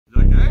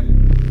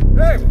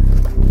Hey!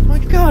 My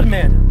God,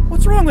 man!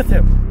 What's wrong with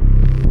him?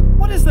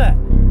 What is that?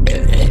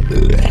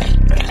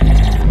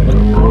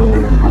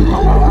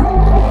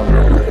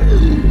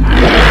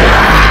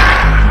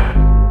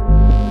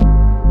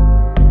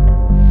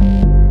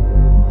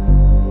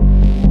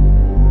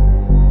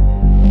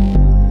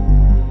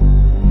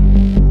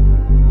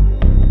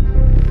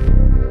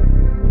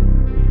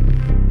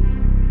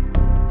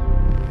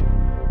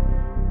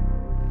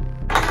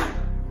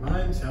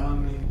 Mind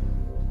telling me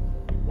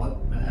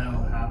what the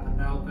hell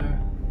happened out there?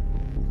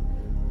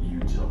 You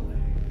tell me.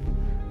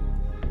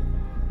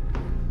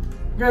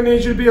 I'm gonna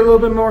need you to be a little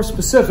bit more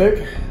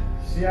specific.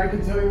 See, I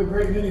can tell you a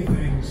great many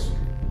things.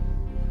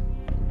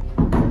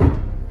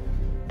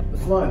 The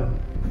flood.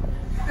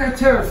 They're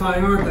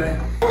terrifying, aren't they?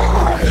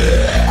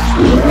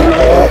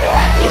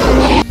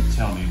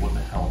 Tell me what the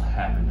hell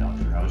happened out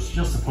there. I was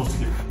just supposed to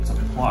get some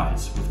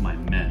supplies with my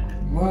men.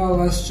 Well,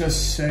 let's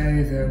just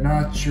say they're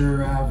not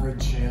your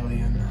average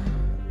alien.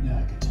 Yeah,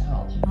 I could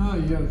tell. Well,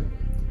 you have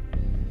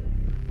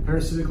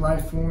parasitic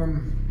life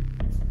form,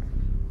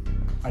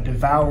 a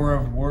devourer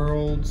of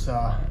worlds,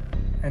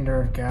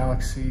 ender of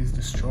galaxies,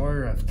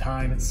 destroyer of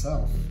time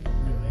itself.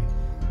 Really.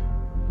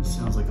 This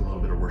sounds like a little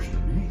bit of worship to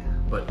me,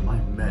 but my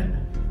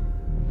men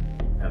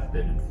have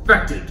been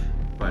infected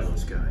by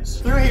those guys.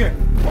 Through here!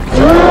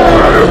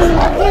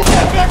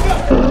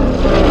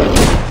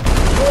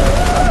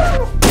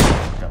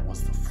 That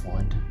was the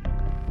flood.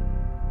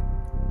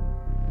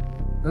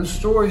 Those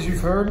stories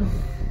you've heard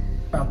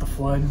about the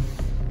flood,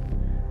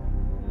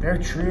 they're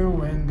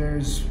true, and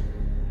there's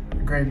a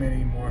great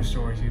many more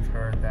stories you've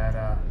heard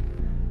that,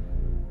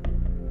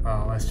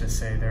 well, let's just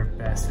say they're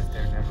best if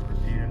they're never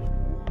repeated.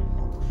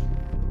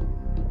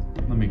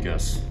 Let me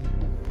guess.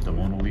 The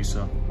Mona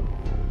Lisa?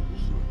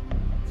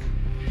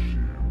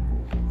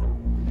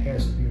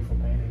 Here's a beautiful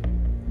painting.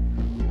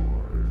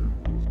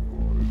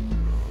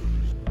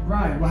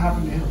 Ryan, what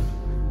happened to him?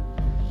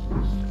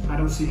 I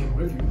don't see him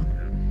with you.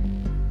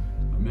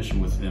 My mission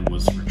with him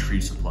was to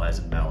retrieve supplies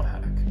in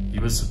Ballahack. He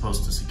was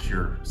supposed to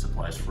secure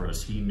supplies for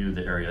us. He knew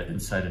the area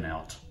inside and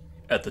out.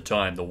 At the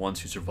time, the ones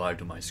who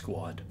survived in my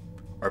squad,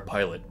 our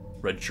pilot,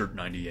 Red Shirt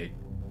 98,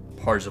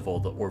 Parzival,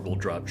 the orbital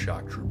drop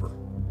shock trooper,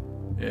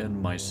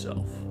 and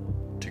myself.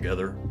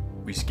 Together,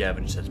 we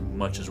scavenged as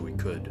much as we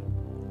could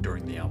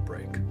during the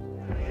outbreak.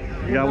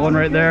 We got one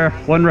right there,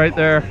 one right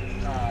there.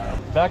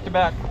 Back to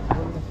back.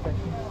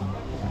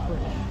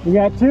 We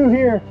got 2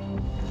 here.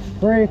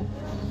 3,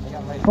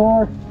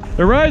 4.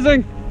 They're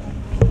rising!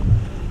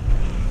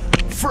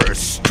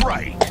 First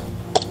strike.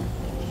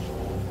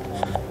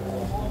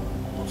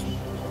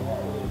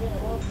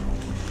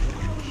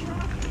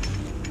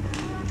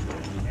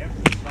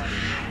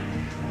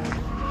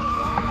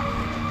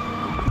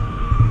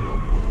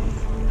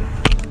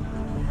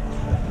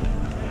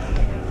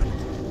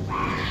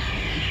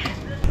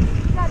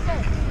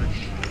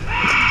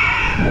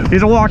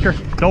 He's a walker,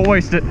 don't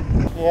waste it.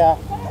 Yeah.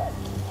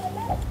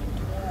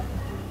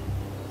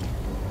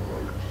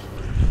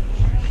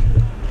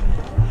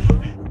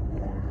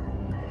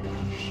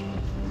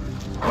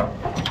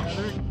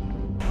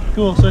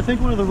 Cool, so I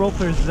think one of the role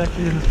players is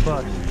actually in this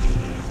box.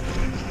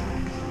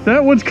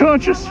 That one's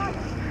conscious.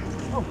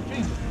 Oh,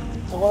 jeez.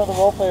 So one of the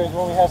role players,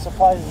 when we have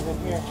supplies, is in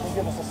here. Can you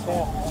give us a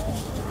stamp?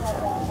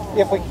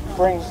 If we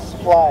bring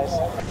supplies.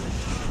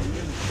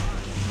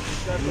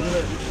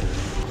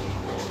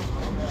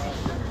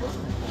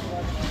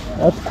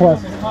 That's a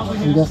quest,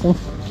 I'm guessing.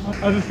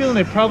 I have a feeling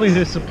they probably did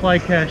a supply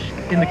cache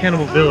in the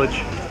Cannibal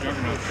Village.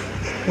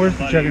 Where's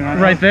the Juggernaut?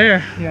 Right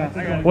there.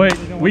 Yeah. Wait,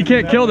 we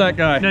can't kill that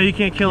guy. No, you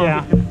can't kill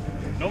him.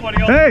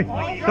 Nobody else. Hey,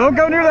 don't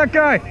go near that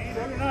guy.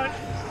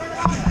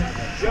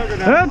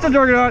 That's a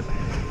Juggernaut.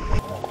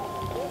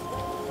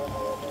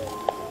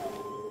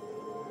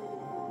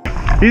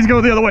 He's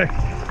going the other way.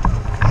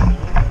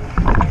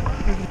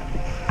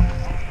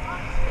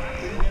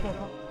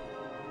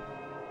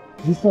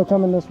 Is he still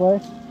coming this way?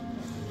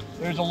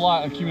 There's a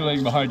lot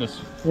accumulating behind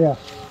us. Yeah.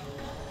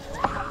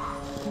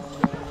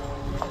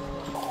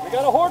 We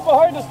got a horde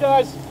behind us,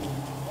 guys.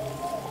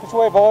 Which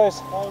way, boys?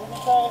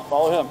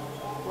 Follow him.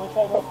 You want to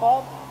try to go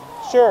Bob?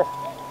 Sure.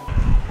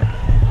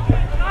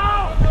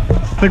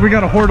 I think we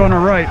got a horde on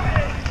our right.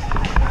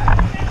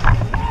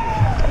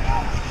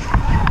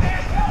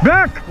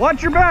 Back!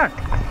 Watch your back!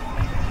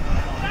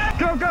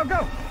 Go, go,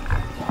 go!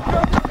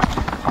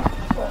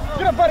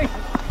 Get up, buddy!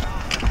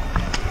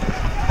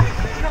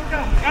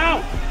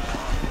 Ow!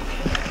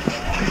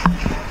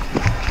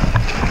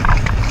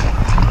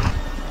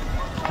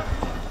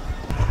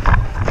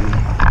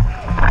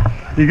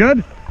 You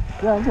good?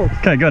 Yeah, I'm good.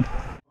 Okay, good.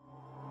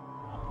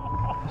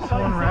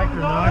 Someone racked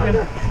their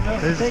noggin.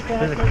 There's a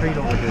crate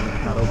over here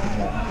that's not open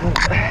yet.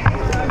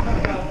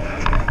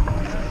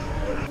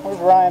 Where's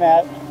Ryan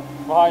at?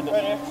 Behind us.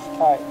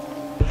 Alright.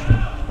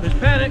 There's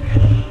panic.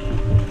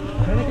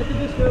 Panic at the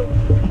disco.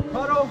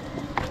 Huddle.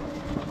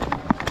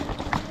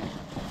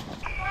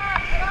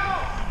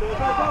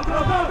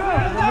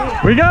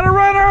 We got our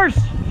runners!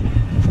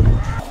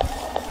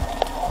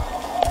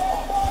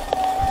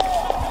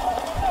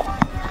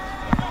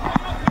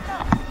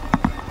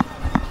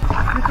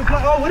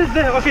 Oh, what is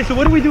that? Okay, so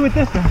what do we do with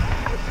this then?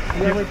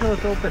 Yeah, wait till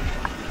it's open.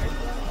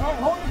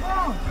 Hold your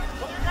ground.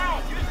 Hold your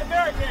ground. Use the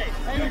barricade.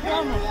 Hey, your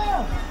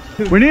camera.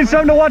 We need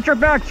something to watch our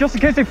backs just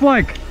in case they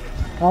flank.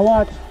 I'll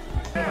watch.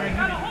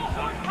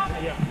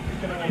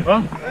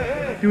 Well,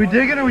 do we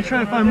dig it or we try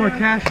to find more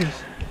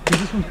caches?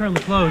 Because this one's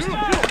currently closed.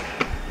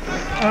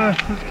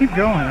 Let's keep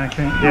going, I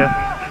think.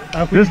 Yeah.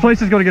 This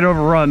place is going to get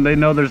overrun. They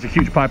know there's a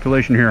huge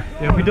population here.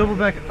 Yeah, if we double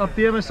back up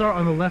the MSR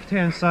on the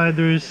left-hand side,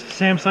 there's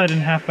SAM side and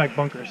halfback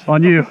bunkers.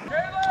 On you.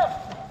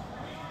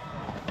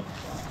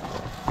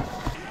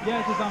 Yeah,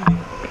 it's a zombie.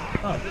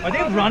 Oh, are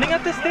they running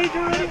at this stage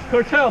already?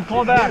 Cartel,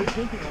 pull back.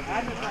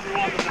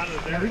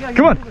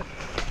 Come on.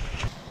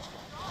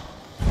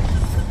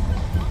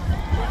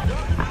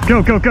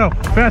 Go, go, go.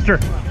 Faster.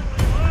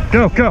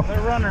 Go, go.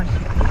 They're runners.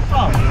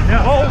 Oh,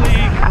 yeah.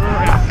 Holy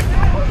crap.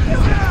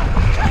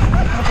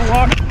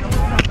 Walk.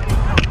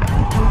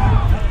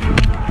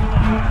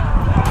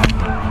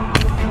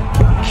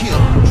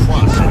 Kill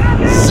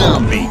atrocity.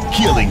 Zombie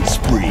killing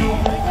spree.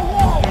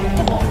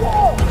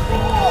 Whoa.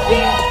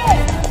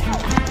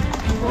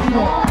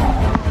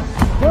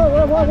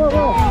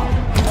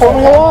 Pull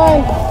me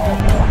along.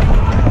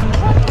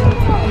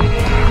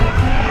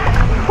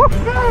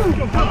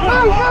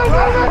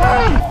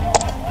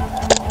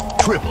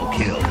 Triple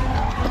kill.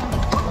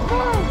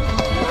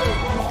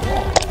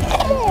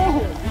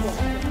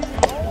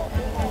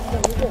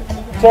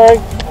 Sorry.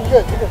 You're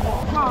good.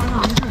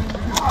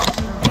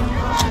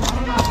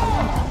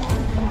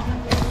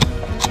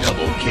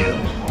 Double kill.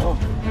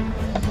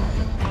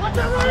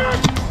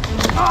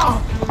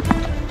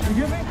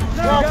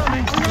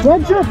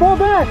 Red shirt, fall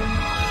back.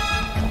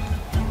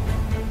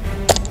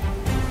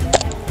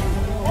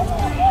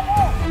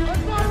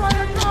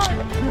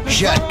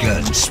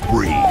 Shotgun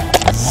spree.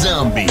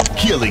 Zombie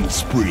killing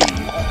spree.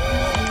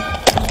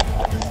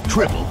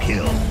 Triple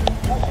kill.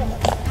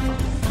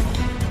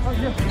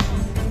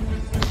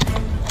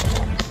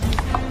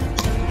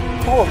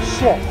 Oh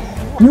shit.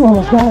 You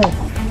almost got it.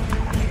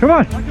 Come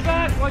on. Watch your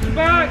back. Watch your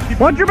back.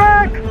 Watch your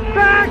back.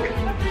 Back.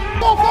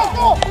 Go.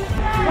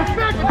 Watch your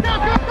back.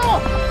 Go.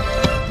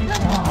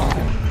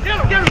 Get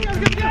him.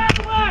 Get out of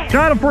the way.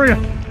 Got him for you.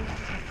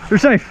 You're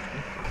safe.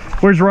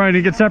 Where's Ryan?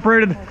 He get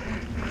separated?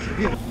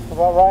 What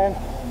about Ryan?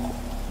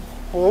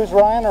 We lose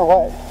Ryan or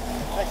what?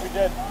 I think we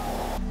did.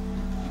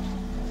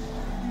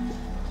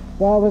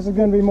 Well, this is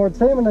going to be more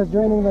stamina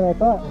draining than I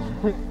thought.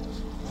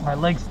 My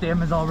leg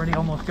stamina's already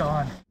almost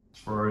gone. As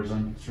far as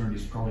I'm concerned,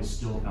 he's probably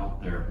still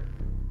out there,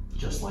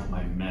 just like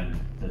my men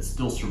that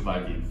still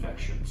survived the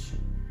infections.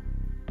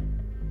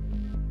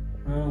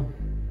 Well,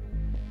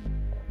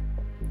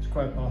 it's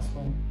quite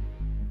possible.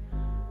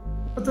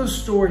 But those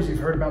stories you've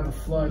heard about the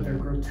flood, they're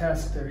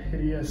grotesque, they're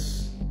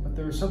hideous, but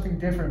there's something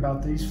different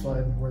about these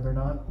flood, where they're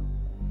not.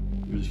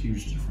 There's a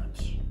huge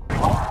difference.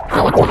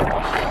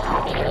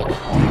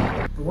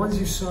 The ones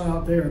you saw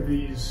out there,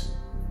 these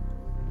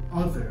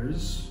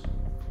others,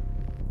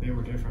 they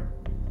were different.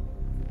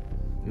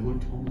 They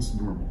looked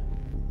almost normal,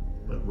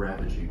 but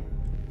ravaging,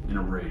 in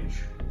a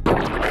rage.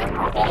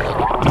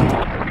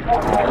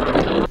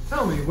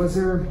 Tell me, was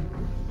there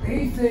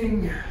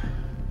anything,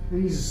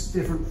 these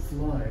different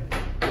flood,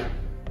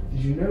 did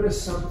you notice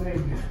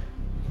something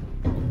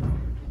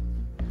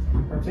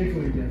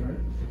particularly different?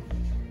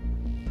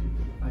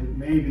 Like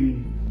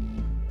maybe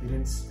they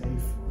didn't stay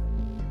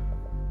flood.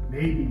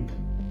 Maybe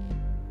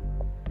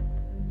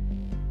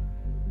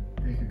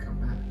they could come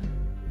back.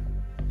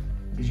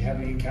 Did you have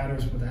any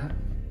encounters with that?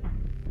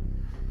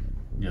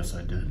 Yes,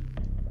 I did.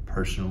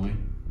 Personally,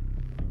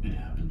 it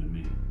happened to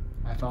me.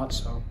 I thought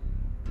so.